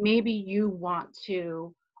 Maybe you want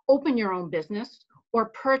to open your own business or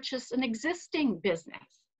purchase an existing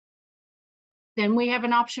business. Then we have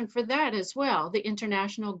an option for that as well, the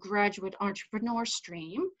International Graduate Entrepreneur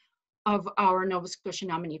stream of our Nova Scotia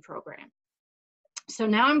nominee program. So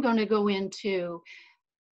now I'm going to go into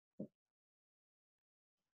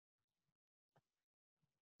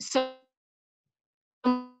some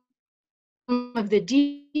of the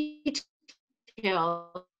details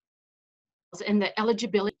and the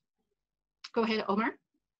eligibility. Go ahead, Omar.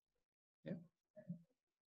 Yeah.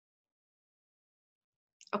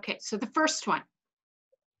 Okay, so the first one.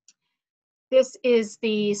 This is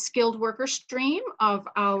the skilled worker stream of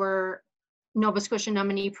our Nova Scotia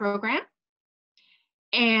nominee program.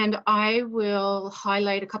 And I will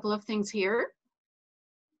highlight a couple of things here.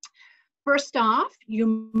 First off,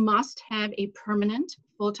 you must have a permanent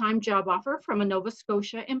full-time job offer from a Nova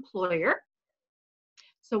Scotia employer.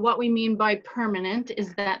 So what we mean by permanent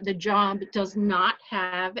is that the job does not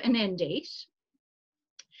have an end date.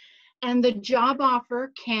 And the job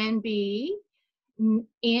offer can be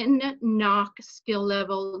in NOC skill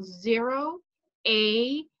level 0,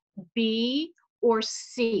 A, B, or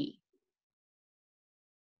C.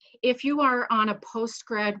 If you are on a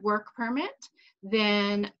postgrad work permit,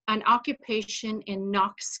 then an occupation in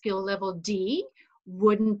NOC skill level D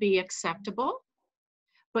wouldn't be acceptable,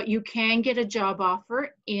 but you can get a job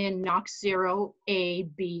offer in NOC 0, A,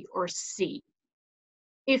 B, or C.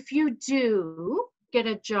 If you do get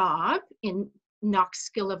a job in NOC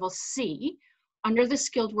skill level C, under the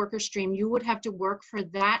skilled worker stream, you would have to work for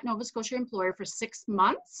that Nova Scotia employer for 6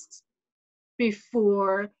 months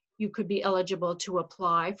before you could be eligible to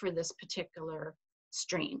apply for this particular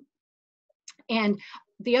stream. And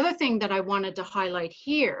the other thing that I wanted to highlight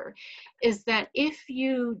here is that if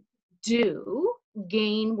you do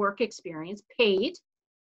gain work experience, paid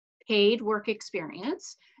work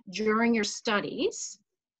experience during your studies,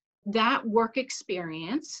 that work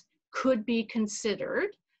experience could be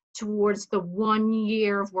considered towards the 1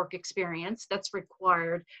 year of work experience that's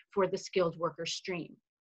required for the skilled worker stream.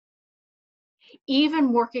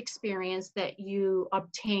 Even work experience that you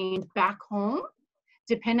obtained back home,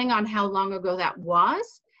 depending on how long ago that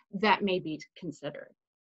was, that may be considered.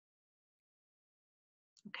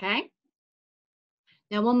 Okay?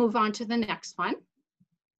 Now we'll move on to the next one.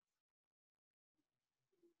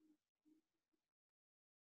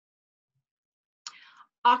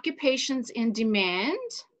 Occupations in demand.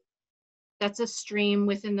 That's a stream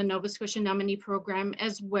within the Nova Scotia nominee program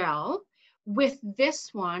as well. With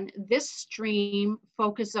this one, this stream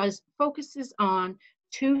focuses on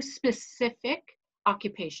 2 specific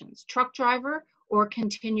occupations, truck driver or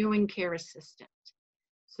continuing care assistant.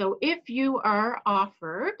 So if you are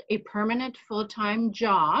offered a permanent full-time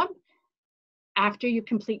job after you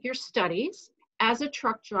complete your studies as a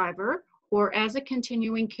truck driver or as a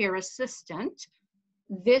continuing care assistant,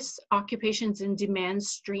 this occupations in demand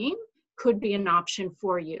stream could be an option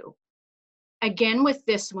for you. Again, with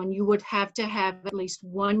this one, you would have to have at least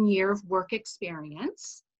 1 year of work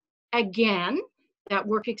experience. Again, that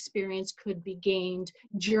work experience could be gained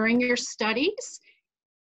during your studies,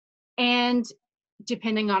 and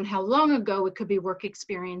depending on how long ago, it could be work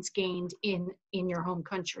experience gained in your home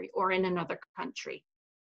country or in another country.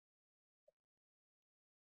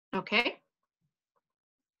 Okay.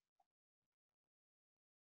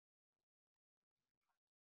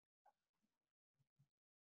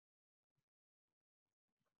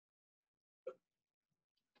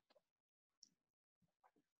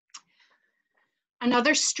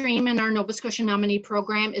 Another stream in our Nova Scotia nominee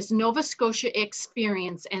program is Nova Scotia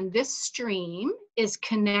Experience, and this stream is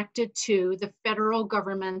connected to the federal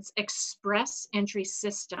government's express entry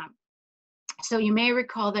system. So you may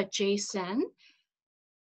recall that Jason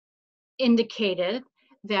indicated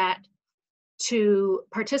that to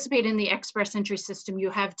participate in the express entry system,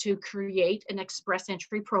 you have to create an express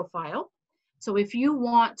entry profile. So if you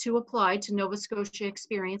want to apply to Nova Scotia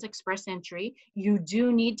Experience Express Entry, you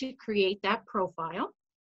do need to create that profile.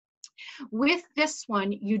 With this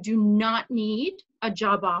one, you do not need a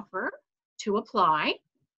job offer to apply.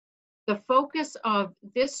 The focus of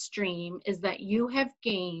this stream is that you have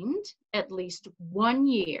gained at least 1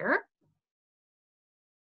 year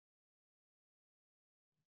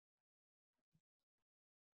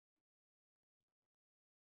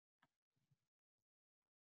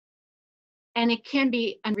and it can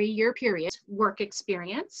be a 3-year period work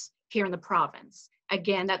experience here in the province.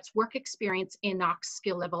 Again, that's work experience in Knox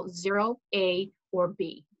skill level 0, A, or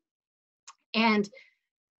B. And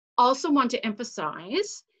also want to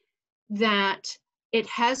emphasize that it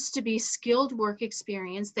has to be skilled work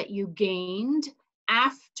experience that you gained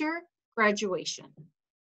after graduation.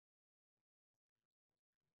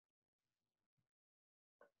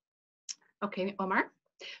 Okay, Omar.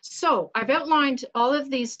 So I've outlined all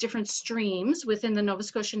of these different streams within the Nova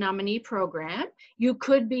Scotia nominee program. You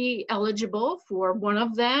could be eligible for one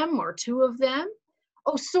of them or two of them.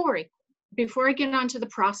 Oh, sorry, before I get on to the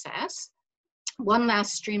process, one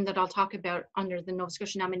last stream that I'll talk about under the Nova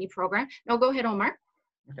Scotia nominee program. No, go ahead, Omar.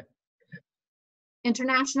 Okay.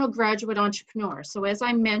 International graduate entrepreneur. So as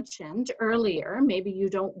I mentioned earlier, maybe you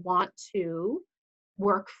don't want to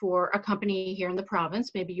work for a company here in the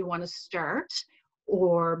province. Maybe you want to start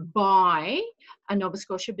or buy a Nova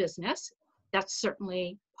Scotia business. That's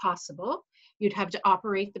certainly possible. You'd have to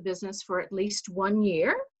operate the business for at least 1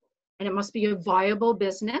 year, and it must be a viable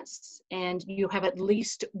business, and you have at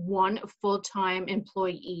least one full-time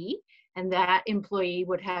employee, and that employee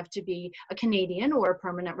would have to be a Canadian or a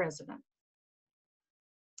permanent resident.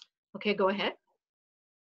 Okay, go ahead.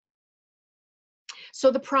 So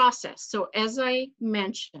the process. So as I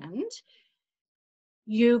mentioned,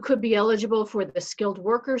 you could be eligible for the skilled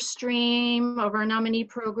worker stream of our nominee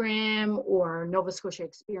program, or Nova Scotia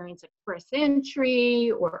Experience Express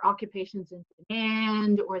Entry, or Occupations in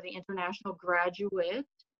Demand, or the International Graduate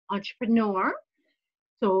Entrepreneur.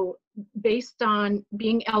 So based on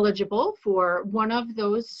being eligible for one of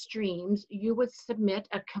those streams, you would submit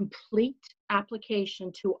a complete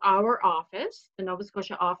application to our office, the Nova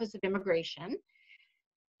Scotia Office of Immigration.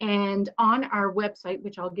 And on our website,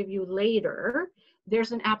 which I'll give you later,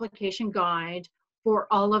 there's an application guide for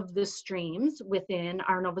all of the streams within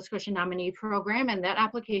our Nova Scotia nominee program. And that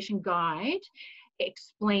application guide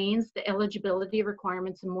explains the eligibility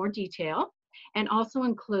requirements in more detail, and also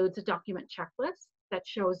includes a document checklist that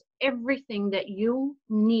shows everything that you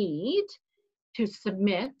need to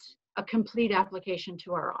submit a complete application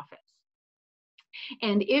to our office.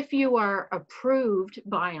 And if you are approved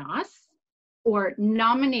by us or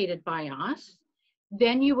nominated by us,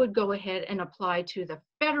 then you would go ahead and apply to the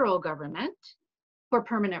federal government for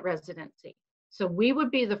permanent residency. So we would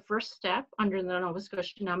be the first step under the Nova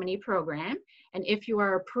Scotia nominee program. And if you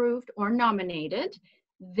are approved or nominated,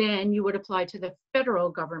 then you would apply to the federal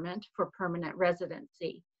government for permanent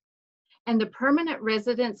residency. And the permanent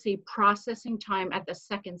residency processing time at the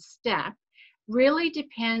second step really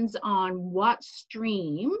depends on what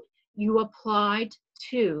stream you applied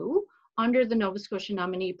to under the Nova Scotia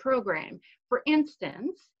nominee program. For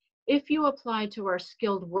instance, if you apply to our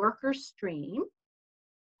skilled worker stream,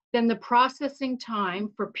 then the processing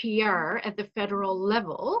time for PR at the federal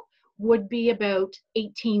level would be about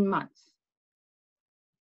 18 months.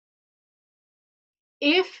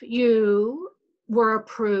 If you were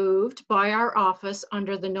approved by our office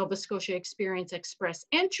under the Nova Scotia Experience Express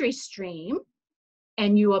Entry stream,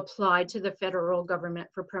 and you applied to the federal government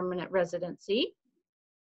for permanent residency,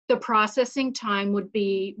 the processing time would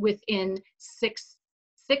be within six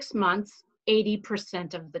months,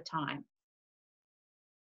 80% of the time.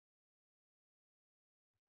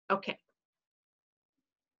 Okay.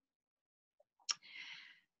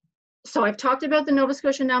 So I've talked about the Nova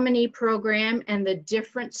Scotia nominee program and the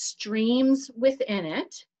different streams within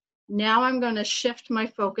it. Now I'm going to shift my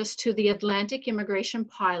focus to the Atlantic immigration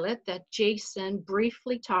pilot that Jason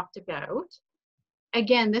briefly talked about.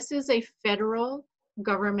 Again, this is a federal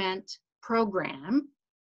government program,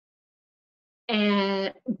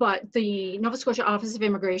 but the Nova Scotia Office of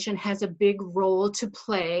Immigration has a big role to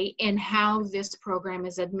play in how this program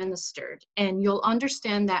is administered. And you'll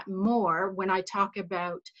understand that more when I talk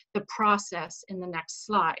about the process in the next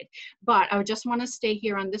slide. But I just want to stay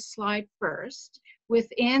here on this slide first.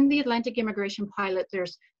 Within the Atlantic Immigration Pilot,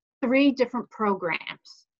 there's 3 different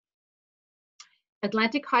programs: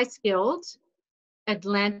 Atlantic High Skilled,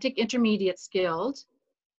 Atlantic Intermediate Skilled,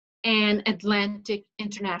 and Atlantic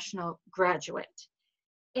International Graduate.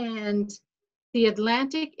 And the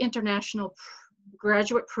Atlantic International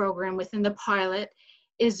Graduate Program within the pilot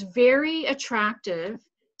is very attractive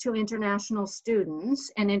to international students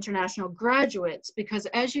and international graduates because,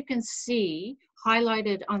 as you can see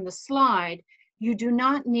highlighted on the slide, you do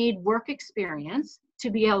not need work experience to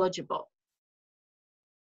be eligible.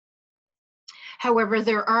 However,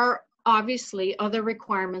 there are obviously other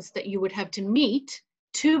requirements that you would have to meet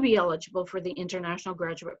to be eligible for the International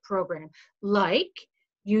Graduate Program, like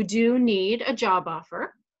you do need a job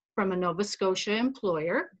offer from a Nova Scotia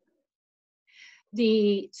employer.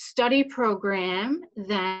 The study program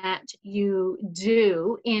that you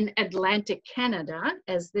do in Atlantic Canada,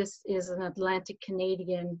 as this is an Atlantic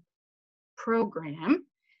Canadian program,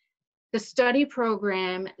 the study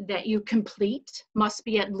program that you complete must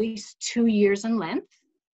be at least 2 years in length.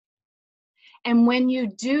 And when you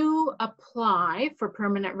do apply for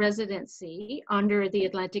permanent residency under the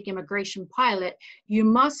Atlantic Immigration Pilot, you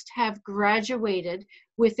must have graduated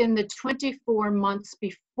within the 24 months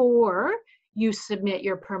before you submit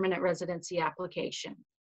your permanent residency application.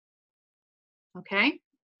 Okay?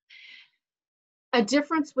 A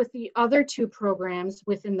difference with the other two programs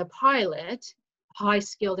within the pilot, high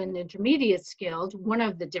skilled and intermediate skilled, one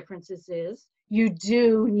of the differences is you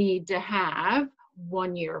do need to have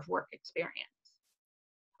 1 year of work experience.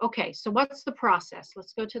 Okay, so what's the process?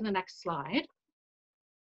 Let's go to the next slide.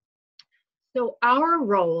 So our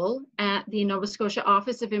role at the Nova Scotia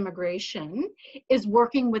Office of Immigration is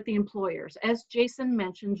working with the employers. As Jason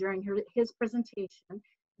mentioned during his presentation,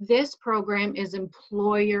 this program is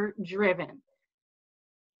employer driven.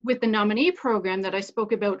 With the nominee program that I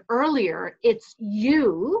spoke about earlier, it's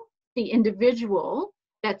you, the individual,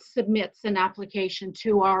 that submits an application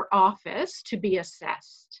to our office to be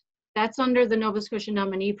assessed. That's under the Nova Scotia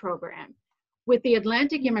nominee program. With the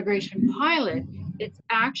Atlantic Immigration Pilot, it's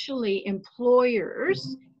actually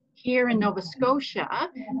employers here in Nova Scotia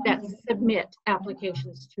that submit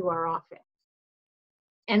applications to our office.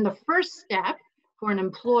 And the first step for an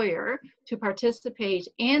employer to participate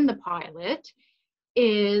in the pilot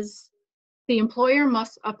is the employer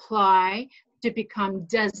must apply to become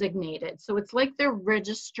designated. So it's like they're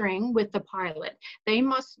registering with the pilot. They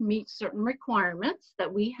must meet certain requirements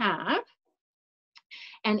that we have.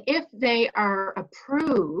 And if they are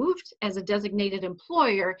approved as a designated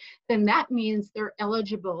employer, then that means they're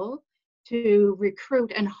eligible to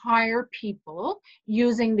recruit and hire people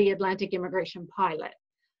using the Atlantic Immigration Pilot.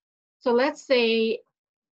 So let's say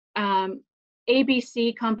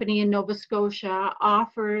ABC company in Nova Scotia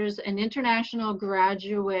offers an international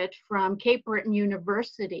graduate from Cape Breton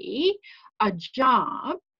University a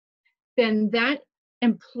job, then that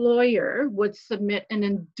employer would submit an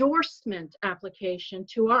endorsement application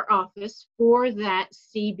to our office for that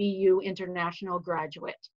CBU international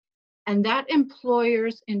graduate. And that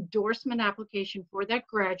employer's endorsement application for that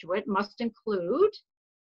graduate must include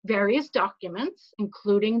various documents,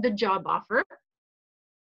 including the job offer.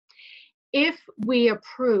 If we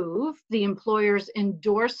approve the employer's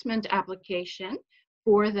endorsement application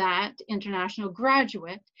for that international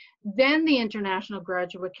graduate, then the international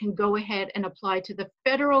graduate can go ahead and apply to the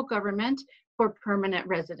federal government for permanent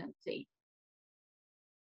residency.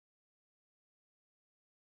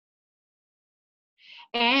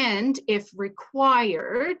 And if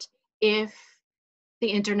required, if the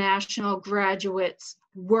international graduate's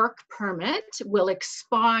work permit will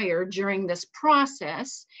expire during this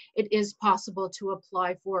process, it is possible to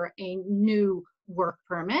apply for a new work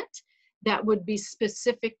permit that would be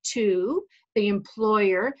specific to the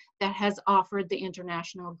employer that has offered the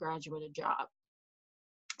international graduate a job.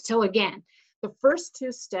 So again, the first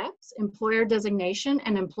two steps, employer designation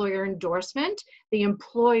and employer endorsement, the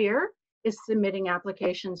employer is submitting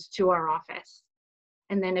applications to our office.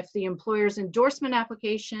 And then if the employer's endorsement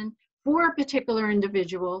application for a particular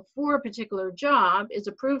individual, for a particular job is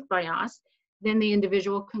approved by us, then the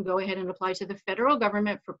individual can go ahead and apply to the federal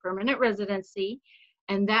government for permanent residency.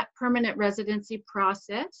 And that permanent residency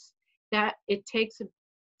process, that it takes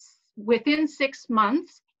within 6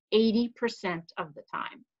 months, 80% of the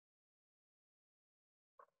time.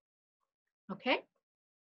 Okay.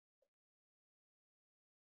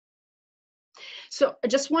 So I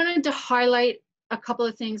just wanted to highlight a couple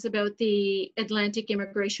of things about the Atlantic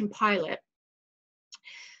Immigration Pilot.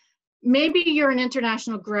 Maybe you're an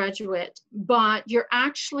international graduate, but you're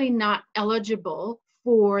actually not eligible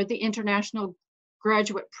for the international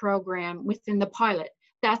graduate program within the pilot.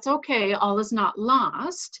 That's okay, all is not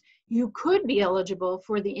lost. You could be eligible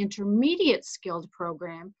for the intermediate skilled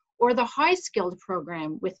program or the high skilled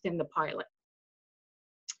program within the pilot.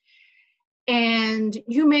 And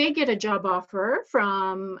you may get a job offer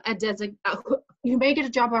from an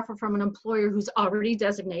employer who's already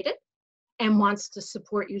designated and wants to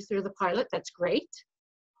support you through the pilot. That's great.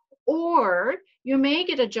 Or you may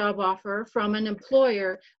get a job offer from an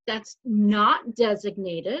employer that's not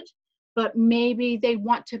designated, but maybe they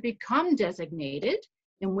want to become designated,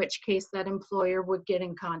 in which case that employer would get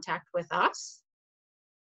in contact with us.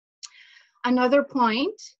 Another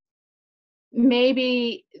point,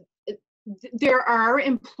 maybe there are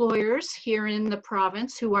employers here in the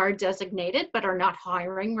province who are designated but are not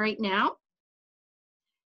hiring right now.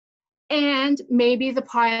 And maybe the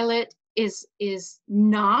pilot is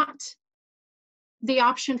not the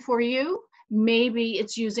option for you. Maybe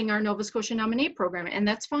it's using our Nova Scotia nominee program, and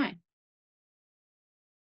that's fine.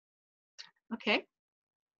 Okay.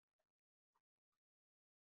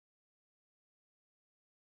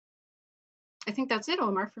 I think that's it,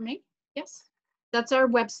 Omar, for me. Yes, that's our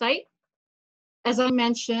website. As I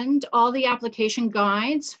mentioned, all the application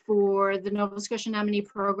guides for the Nova Scotia nominee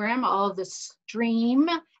program, all of the stream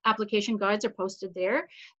application guides are posted there.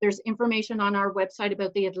 There's information on our website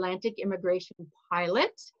about the Atlantic Immigration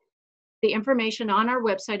Pilot. The information on our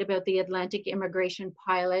website about the Atlantic Immigration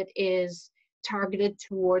Pilot is targeted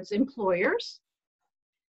towards employers.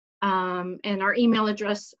 And our email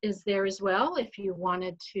address is there as well if you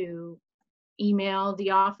wanted to email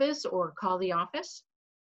the office or call the office.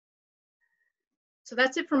 So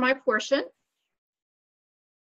that's it for my portion.